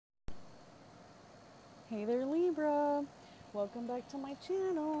Hey there, Libra. Welcome back to my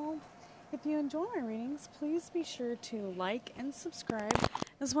channel. If you enjoy my readings, please be sure to like and subscribe,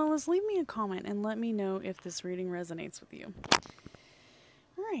 as well as leave me a comment and let me know if this reading resonates with you.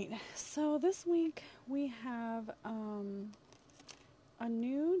 Alright, so this week we have a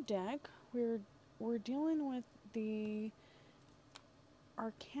new deck. We're dealing with the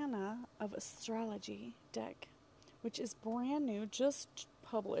Arcana of Astrology deck, which is brand new, just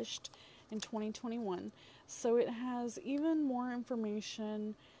published in 2021. So it has even more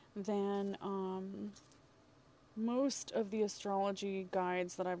information than most of the astrology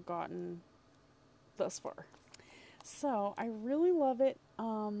guides that I've gotten thus far. So I really love it.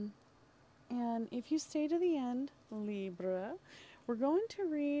 And if you stay to the end, Libra, we're going to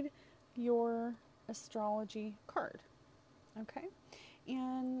read your astrology card. Okay?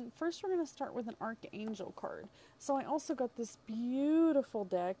 And first we're going to start with an Archangel card. So I also got this beautiful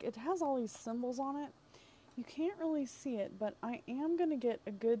deck. It has all these symbols on it. You can't really see it, but I am going to get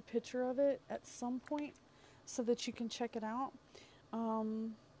a good picture of it at some point so that you can check it out.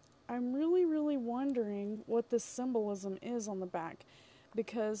 I'm really wondering what this symbolism is on the back,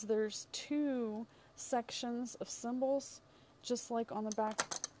 because there's two sections of symbols, just like on the back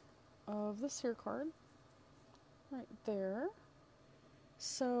of this here card, right there.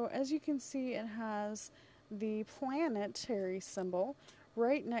 So as you can see, it has the planetary symbol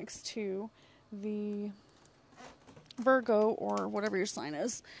right next to the Virgo, or whatever your sign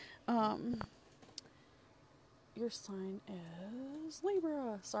is. Your sign is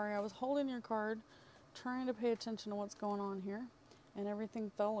Libra. Sorry, I was holding your card, trying to pay attention to what's going on here, and everything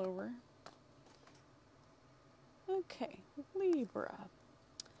fell over. Okay, Libra.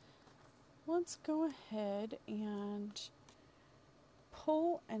 Let's go ahead and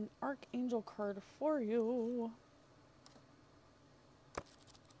pull an Archangel card for you.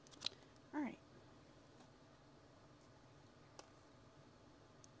 Alright.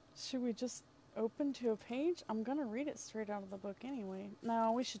 Should we just open to a page? I'm going to read it straight out of the book anyway.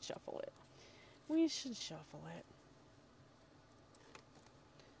 No, we should shuffle it. We should shuffle it.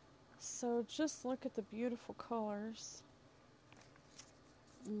 So just look at the beautiful colors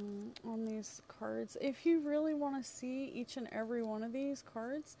on these cards. If you really want to see each and every one of these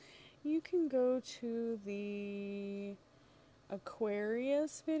cards, you can go to the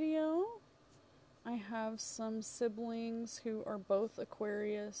Aquarius video. I have some siblings who are both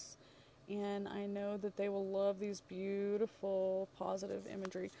Aquarius, and I know that they will love these beautiful positive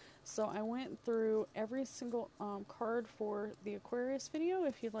imagery. So I went through every single card for the Aquarius video.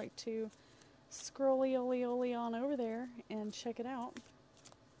 If you'd like to scrolly on over there and check it out.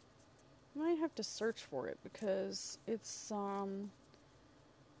 I might have to search for it because it's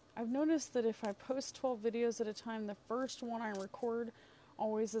I've noticed that if I post 12 videos at a time, the first one I record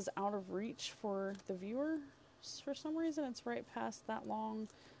always is out of reach for the viewer. For some reason, it's right past that long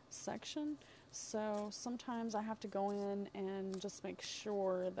section. So sometimes I have to go in and just make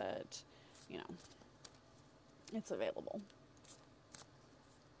sure that, you know, it's available.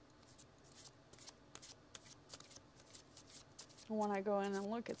 When I go in and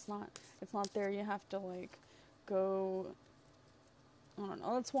look, it's not there. You have to like go. I don't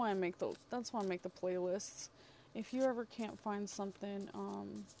know. That's why I make the playlists. If you ever can't find something,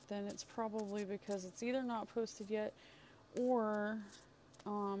 then it's probably because it's either not posted yet, or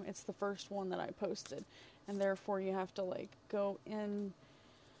it's the first one that I posted, and therefore you have to like go in.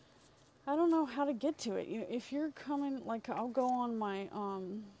 I don't know how to get to it. If you're coming, like, I'll go on my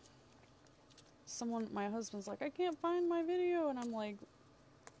my husband's like, I can't find my video, and I'm like,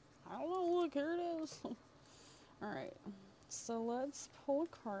 I don't know, look, here it is. Alright, so let's pull a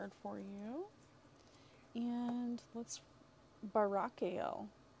card for you, and let's Barakael.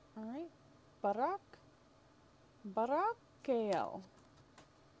 Alright, Barakael.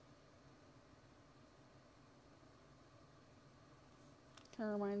 Kind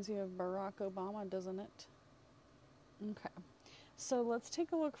of reminds you of Barack Obama, doesn't it? Okay. So let's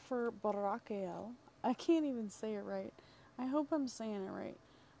take a look for Barakael. I can't even say it right. I hope I'm saying it right.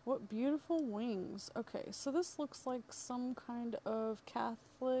 What beautiful wings. Okay, so this looks like some kind of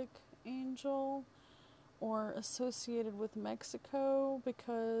Catholic angel or associated with Mexico,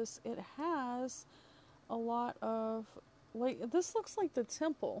 because it has a lot of, like, this looks like the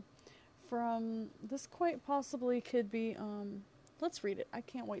temple from, this quite possibly could be, let's read it. I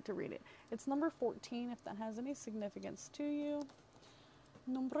can't wait to read it. It's number 14, if that has any significance to you.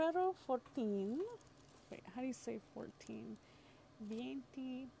 Numero 14. Wait, how do you say 14?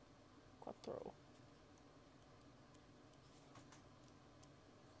 24.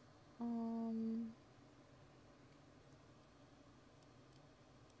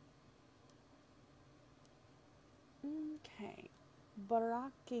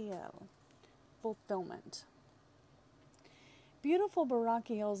 Barakiel, fulfillment. Beautiful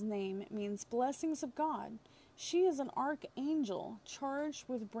Barakiel's name means blessings of God. She is an archangel charged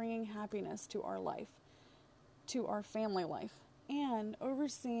with bringing happiness to our life, to our family life, and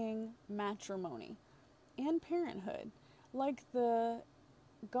overseeing matrimony and parenthood, like the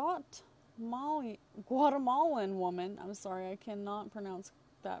Guatemalan woman. I'm sorry, I cannot pronounce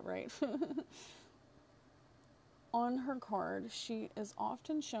that right. On her card, she is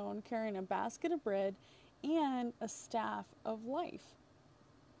often shown carrying a basket of bread and a staff of life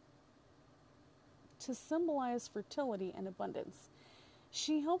to symbolize fertility and abundance.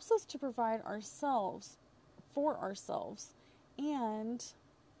 She helps us to provide ourselves for ourselves and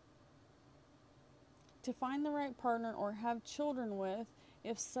to find the right partner or have children with,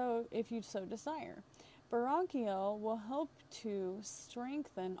 if you so desire. Barakiel will help to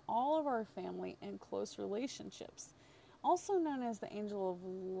strengthen all of our family and close relationships. Also known as the angel of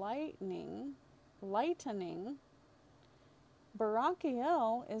lightning,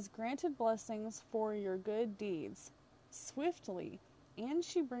 Barakiel is granted blessings for your good deeds swiftly, and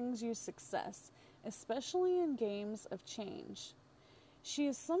she brings you success, especially in games of change. She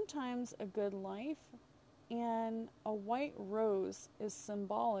is sometimes a good life, and a white rose is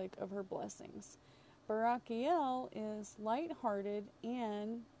symbolic of her blessings. Barakiel is light-hearted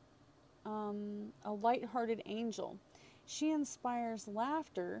and a light-hearted angel. She inspires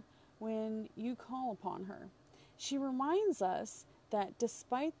laughter when you call upon her. She reminds us that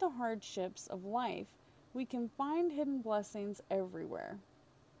despite the hardships of life, we can find hidden blessings everywhere.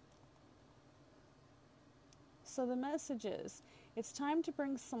 So the message is, it's time to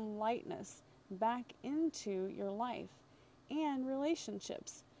bring some lightness back into your life and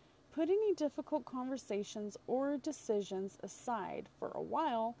relationships. Put any difficult conversations or decisions aside for a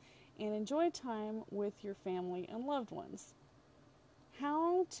while and enjoy time with your family and loved ones.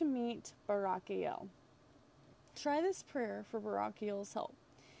 How to meet Barakiel. Try this prayer for Barakiel's help.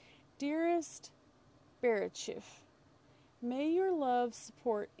 Dearest Berachif, may your love,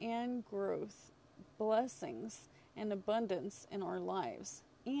 support, and growth, blessings, and abundance in our lives,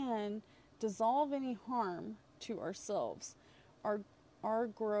 and dissolve any harm to ourselves,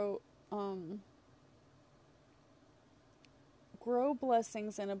 grow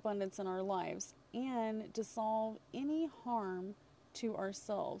blessings and abundance in our lives, and dissolve any harm to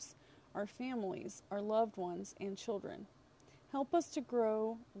ourselves, our families, our loved ones, and children. Help us to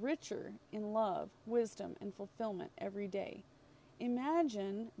grow richer in love, wisdom, and fulfillment every day.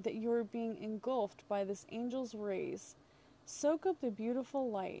 Imagine that you are being engulfed by this angel's rays. Soak up the beautiful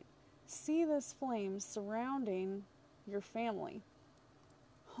light. See this flame surrounding your family,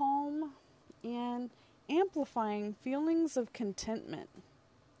 home, and amplifying feelings of contentment.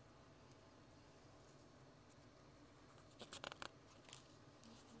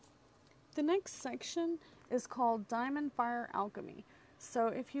 The next section is called Diamond Fire Alchemy. So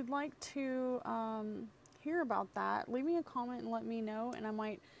if you'd like to hear about that, leave me a comment and let me know, and I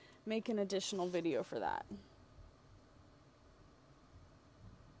might make an additional video for that.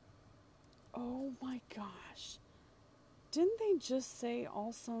 Oh my gosh. Didn't they just say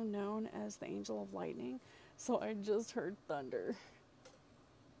also known as the angel of lightning? So I just heard thunder.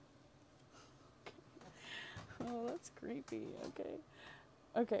 Oh, that's creepy.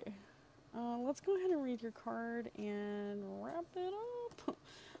 Okay. Let's go ahead and read your card and wrap it up.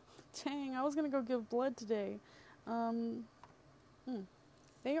 Dang, I was going to go give blood today.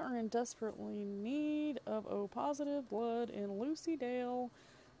 They are in desperately need of O positive blood in Lucy Dale.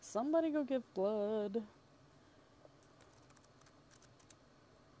 Somebody go give blood.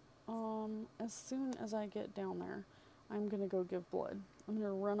 As soon as I get down there, I'm going to go give blood. I'm going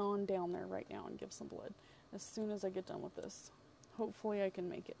to run on down there right now and give some blood. As soon as I get done with this. Hopefully I can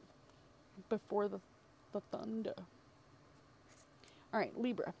make it before the thunder. Alright,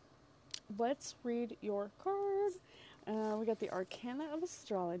 Libra. Let's read your card. We got the Arcana of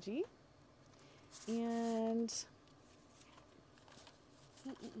Astrology. And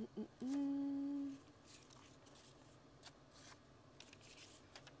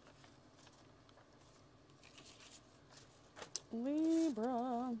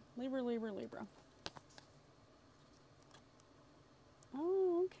Libra.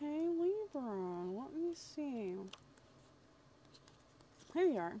 Oh, okay, Libra. Let me see. Here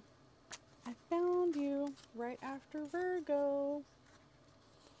you are. I found you right after Virgo.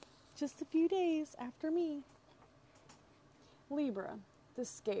 Just a few days after me. Libra, the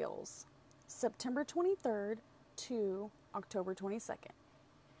scales. September 23rd to October 22nd.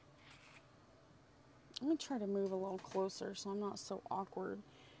 Let me try to move a little closer so I'm not so awkward.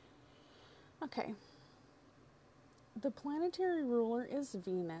 Okay. The planetary ruler is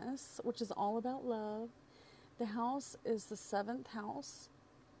Venus, which is all about love. The house is the 7th house.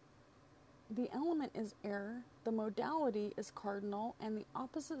 The element is air. The modality is cardinal, and the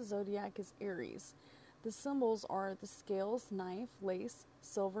opposite zodiac is Aries. The symbols are the scales, knife, lace,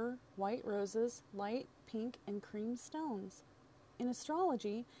 silver, white roses, light, pink, and cream stones. In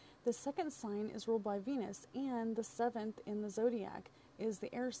astrology, the 2nd sign is ruled by Venus, and the 7th in the zodiac is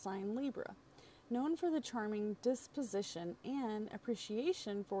the air sign Libra. Known for the charming disposition and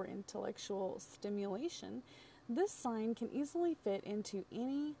appreciation for intellectual stimulation, this sign can easily fit into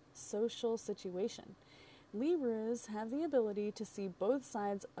any social situation. Libras have the ability to see both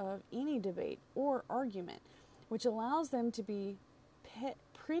sides of any debate or argument, which allows them to be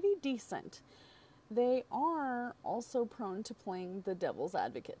pretty decent. They are also prone to playing the devil's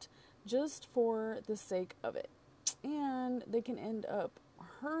advocate, just for the sake of it. And they can end up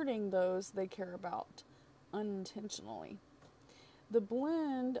hurting those they care about unintentionally. The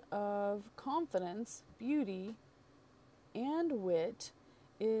blend of confidence, beauty, and wit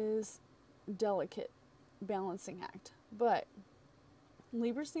is delicate balancing act, but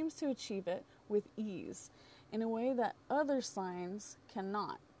Libra seems to achieve it with ease in a way that other signs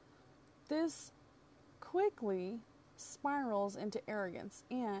cannot. This quickly spirals into arrogance,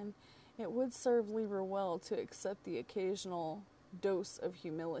 and it would serve Libra well to accept the occasional dose of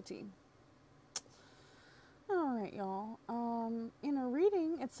humility. Alright, y'all. In a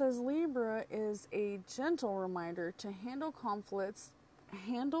reading, it says Libra is a gentle reminder to handle conflicts.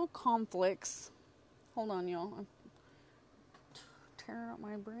 Hold on, y'all. I'm tearing up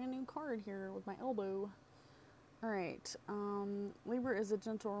my brand new card here with my elbow. Alright. Libra is a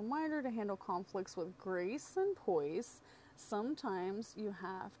gentle reminder to handle conflicts with grace and poise. Sometimes you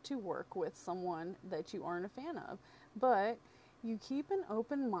have to work with someone that you aren't a fan of, but you keep an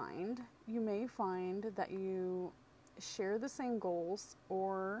open mind. You may find that you share the same goals,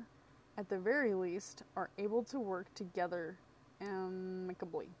 or at the very least are able to work together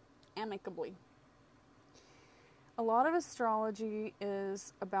amicably. A lot of astrology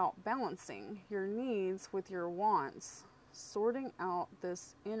is about balancing your needs with your wants, sorting out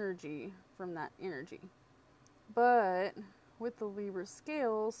this energy from that energy. But with the Libra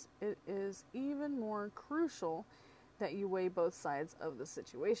scales, it is even more crucial that you weigh both sides of the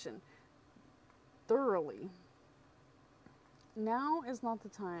situation thoroughly. Now is not the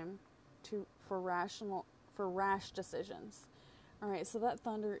time for rash decisions. Alright, so that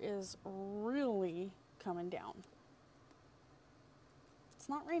thunder is really coming down. It's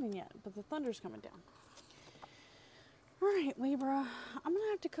not raining yet, but the thunder's coming down. Alright, Libra, I'm going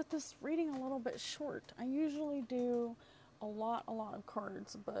to have to cut this reading a little bit short. I usually do a lot of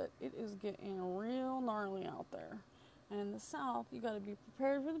cards, but it is getting real gnarly out there. And in the South, you got to be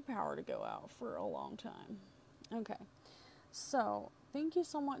prepared for the power to go out for a long time. Okay, so thank you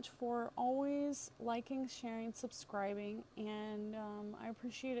so much for always liking, sharing, subscribing, and I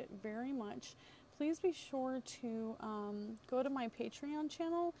appreciate it very much. Please be sure to go to my Patreon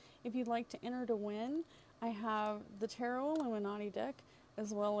channel if you'd like to enter to win. I have the Tarot Illuminati deck,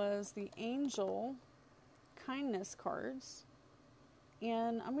 as well as the Angel Kindness cards.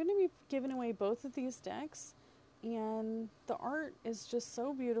 And I'm going to be giving away both of these decks. And the art is just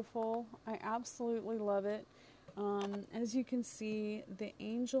so beautiful. I absolutely love it. As you can see, the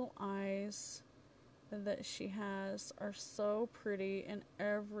angel eyes that she has are so pretty in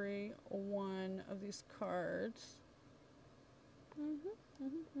every one of these cards.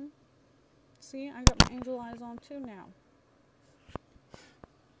 See, I got my angel eyes on too now.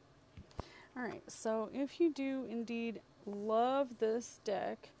 Alright, so if you do indeed love this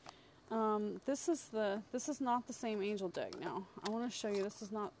deck, this is not the same angel deck now. I want to show you, this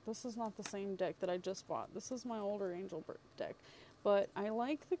is not the same deck that I just bought. This is my older angel deck. But I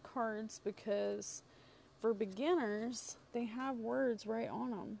like the cards because for beginners, they have words right on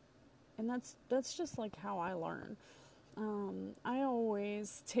them. And that's just like how I learn. I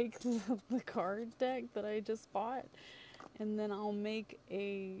always take the card deck that I just bought, and then I'll make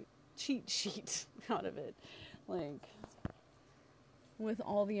a cheat sheet out of it, like with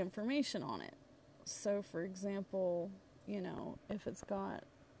all the information on it. So for example, you know, if it's got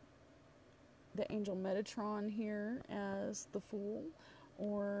the angel Metatron here as the Fool,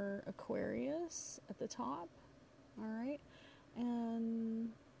 or Aquarius at the top, alright, and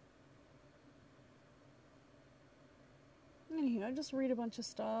anyway, I just read a bunch of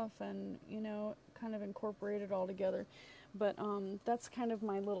stuff and, you know, kind of incorporate it all together. But that's kind of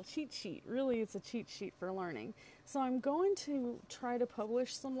my little cheat sheet. Really, it's a cheat sheet for learning. So I'm going to try to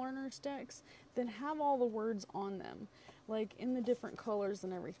publish some learner's decks that have all the words on them. like in the different colors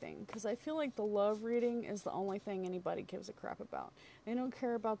and everything, because I feel like the love reading is the only thing anybody gives a crap about. They don't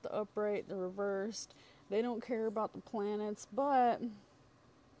care about the upright, the reversed, they don't care about the planets, but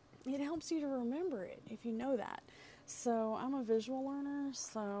it helps you to remember it if you know that. So I'm a visual learner,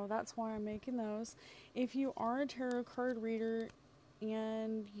 so that's why I'm making those. If you are a tarot card reader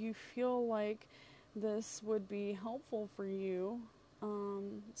and you feel like this would be helpful for you,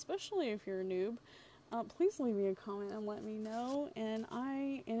 especially if you're a noob, please leave me a comment and let me know. And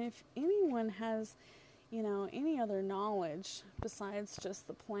if anyone has, any other knowledge besides just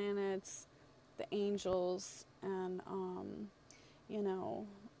the planets, the angels, and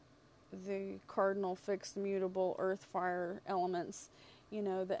the cardinal, fixed, mutable, earth, fire elements,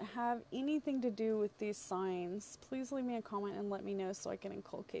 that have anything to do with these signs, please leave me a comment and let me know so I can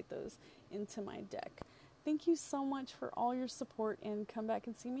inculcate those into my deck. Thank you so much for all your support, and come back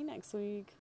and see me next week.